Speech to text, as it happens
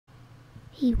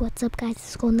Hey, what's up guys,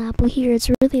 it's Golden Apple here.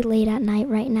 It's really late at night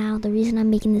right now. The reason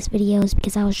I'm making this video is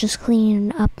because I was just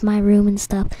cleaning up my room and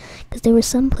stuff, because there were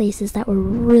some places that were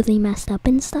really messed up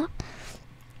and stuff.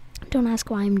 Don't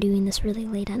ask why I'm doing this really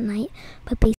late at night,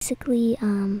 but basically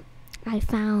I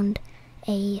found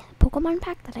a Pokemon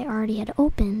pack that I already had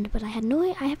opened, but I have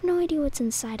no idea what's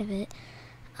inside of it.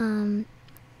 I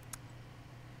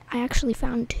actually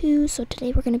found two, so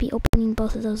today we're going to be opening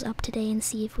both of those up today and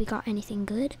see if we got anything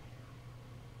good.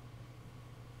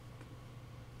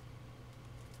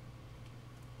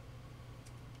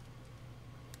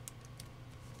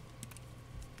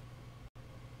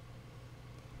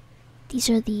 These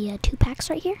are the two packs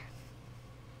right here.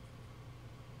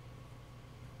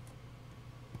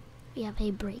 We have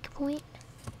a breakpoint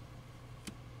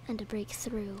and a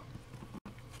breakthrough.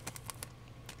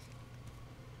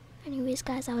 Anyways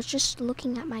guys, I was just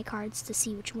looking at my cards to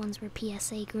see which ones were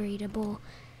PSA gradable.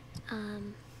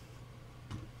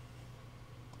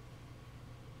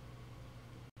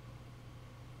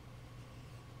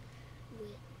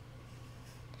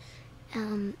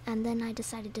 And then I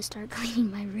decided to start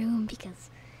cleaning my room because,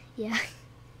 yeah.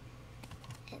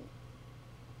 And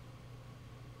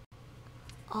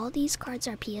all these cards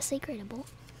are PSA gradable.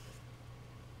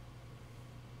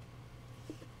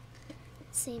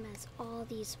 Same as all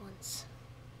these ones.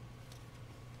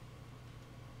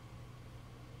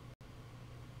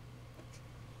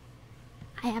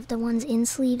 I have the ones in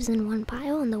sleeves in one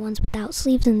pile and the ones without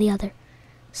sleeves in the other.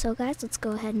 So guys, let's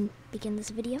go ahead and begin this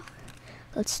video.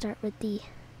 Let's start with the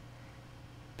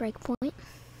breakpoint.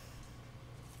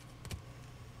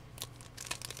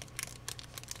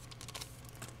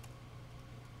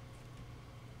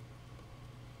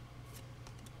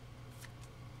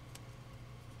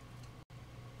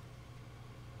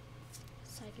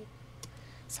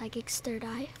 Psychic's Third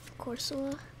Eye,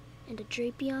 Corsola, and a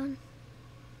Drapion.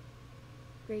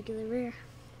 Regular rare.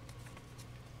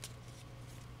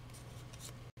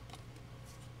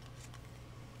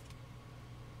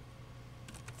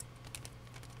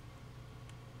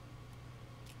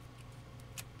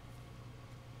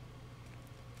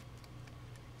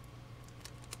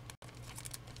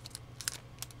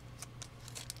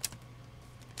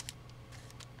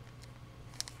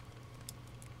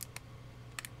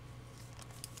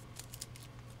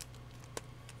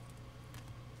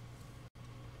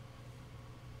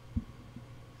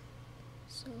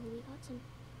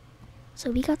 So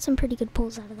we got some pretty good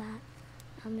pulls out of that.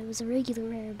 It was a regular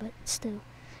rare, but still.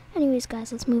 Anyways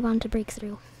guys, let's move on to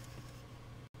breakthrough.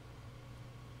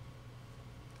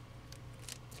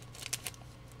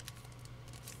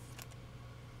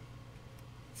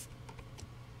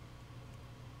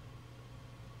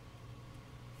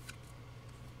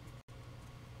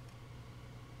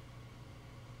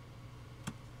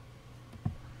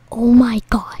 Oh my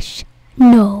gosh,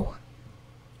 no.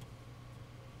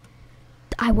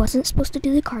 I wasn't supposed to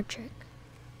do the card trick.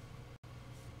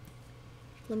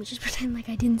 Let me just pretend like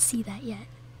I didn't see that yet.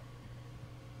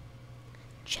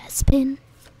 Chespin,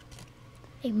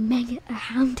 a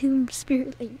Houndoom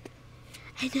Spirit Link,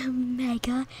 and a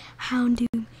Mega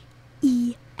Houndoom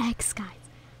EX, guys.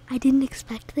 I didn't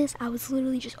expect this. I was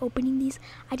literally just opening these.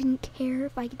 I didn't care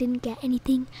if I didn't get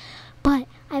anything, but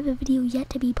I have a video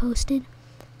yet to be posted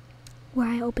where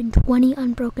I opened 20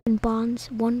 Unbroken Bonds,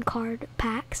 1 card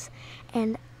packs,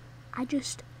 and I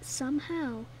just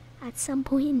somehow, at some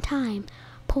point in time,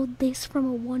 pulled this from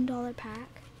a $1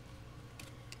 pack.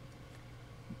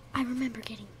 I remember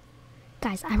getting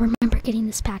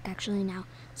this pack actually now.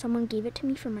 Someone gave it to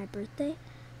me for my birthday,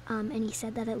 and he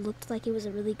said that it looked like it was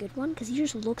a really good one, because he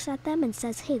just looks at them and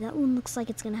says, hey, that one looks like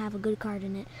it's going to have a good card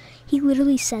in it. He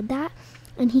literally said that,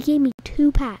 and he gave me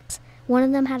 2 packs. One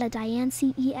of them had a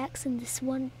Diancie EX, and this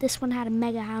one had a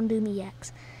Mega Houndoom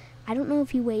EX. I don't know if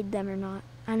he weighed them or not,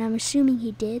 and I'm assuming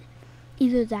he did.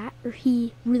 Either that, or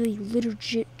he really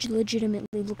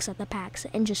legitimately looks at the packs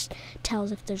and just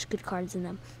tells if there's good cards in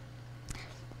them.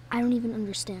 I don't even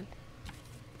understand.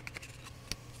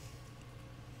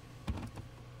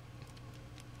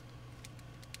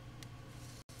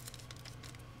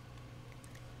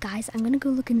 Guys, I'm gonna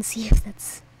go look and see if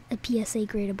that's a PSA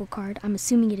gradable card. I'm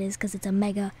assuming it is because it's a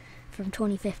Mega from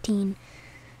 2015.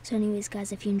 So anyways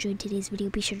guys, if you enjoyed today's video,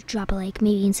 be sure to drop a like,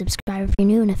 maybe, and subscribe if you're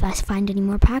new, and if I find any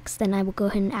more packs, then I will go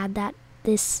ahead and add that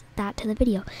to the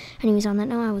video. Anyways, on that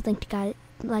note, I would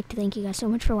like to thank you guys so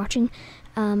much for watching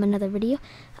another video.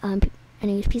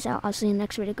 Anyways, peace out. I'll see you in the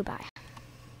next video. Goodbye.